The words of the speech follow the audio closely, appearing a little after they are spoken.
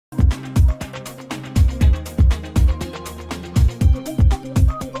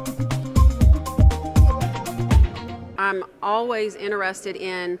I'm always interested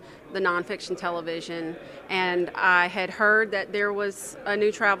in the nonfiction television, and I had heard that there was a new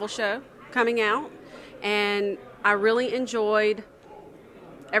travel show coming out, and I really enjoyed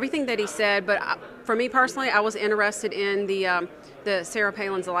everything that he said, but for me personally, I was interested in the Sarah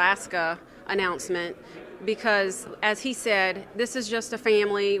Palin's Alaska announcement because, as he said, this is just a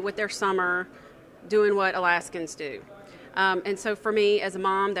family with their summer doing what Alaskans do. And so for me, as a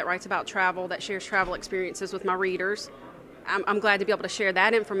mom that writes about travel, that shares travel experiences with my readers, I'm glad to be able to share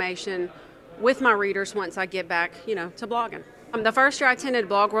that information with my readers once I get back, to blogging. The first year I attended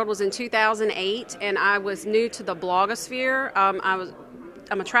BlogWorld was in 2008, and I was new to the blogosphere.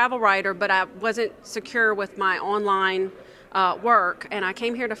 I'm a travel writer, but I wasn't secure with my online work, and I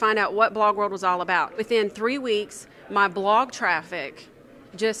came here to find out what BlogWorld was all about. Within 3 weeks, my blog traffic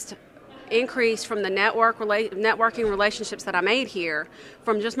just increased from the networking relationships that I made here,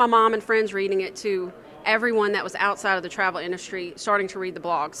 from just my mom and friends reading it to everyone that was outside of the travel industry starting to read the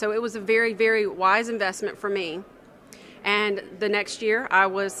blog. So it was a very, very wise investment for me. And the next year, I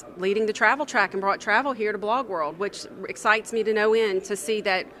was leading the travel track and brought travel here to BlogWorld, which excites me to no end to see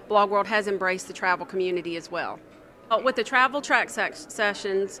that BlogWorld has embraced the travel community as well. With the travel track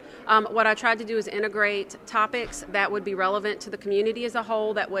sessions, what I tried to do is integrate topics that would be relevant to the community as a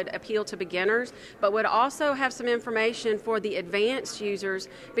whole, that would appeal to beginners, but would also have some information for the advanced users,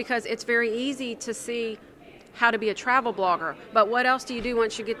 because it's very easy to see how to be a travel blogger, but what else do you do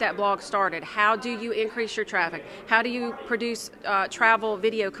once you get that blog started? How do you increase your traffic? How do you produce travel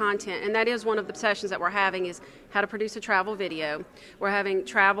video content? And that is one of the sessions that we're having, is how to produce a travel video. We're having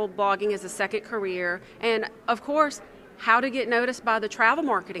travel blogging as a second career, and of course, how to get noticed by the travel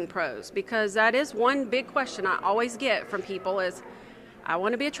marketing pros, because that is one big question I always get from people is, I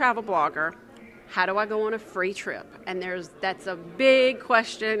want to be a travel blogger. How do I go on a free trip? And that's a big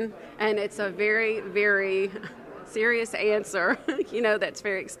question, and it's a very, very serious answer, that's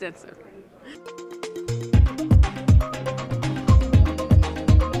very extensive.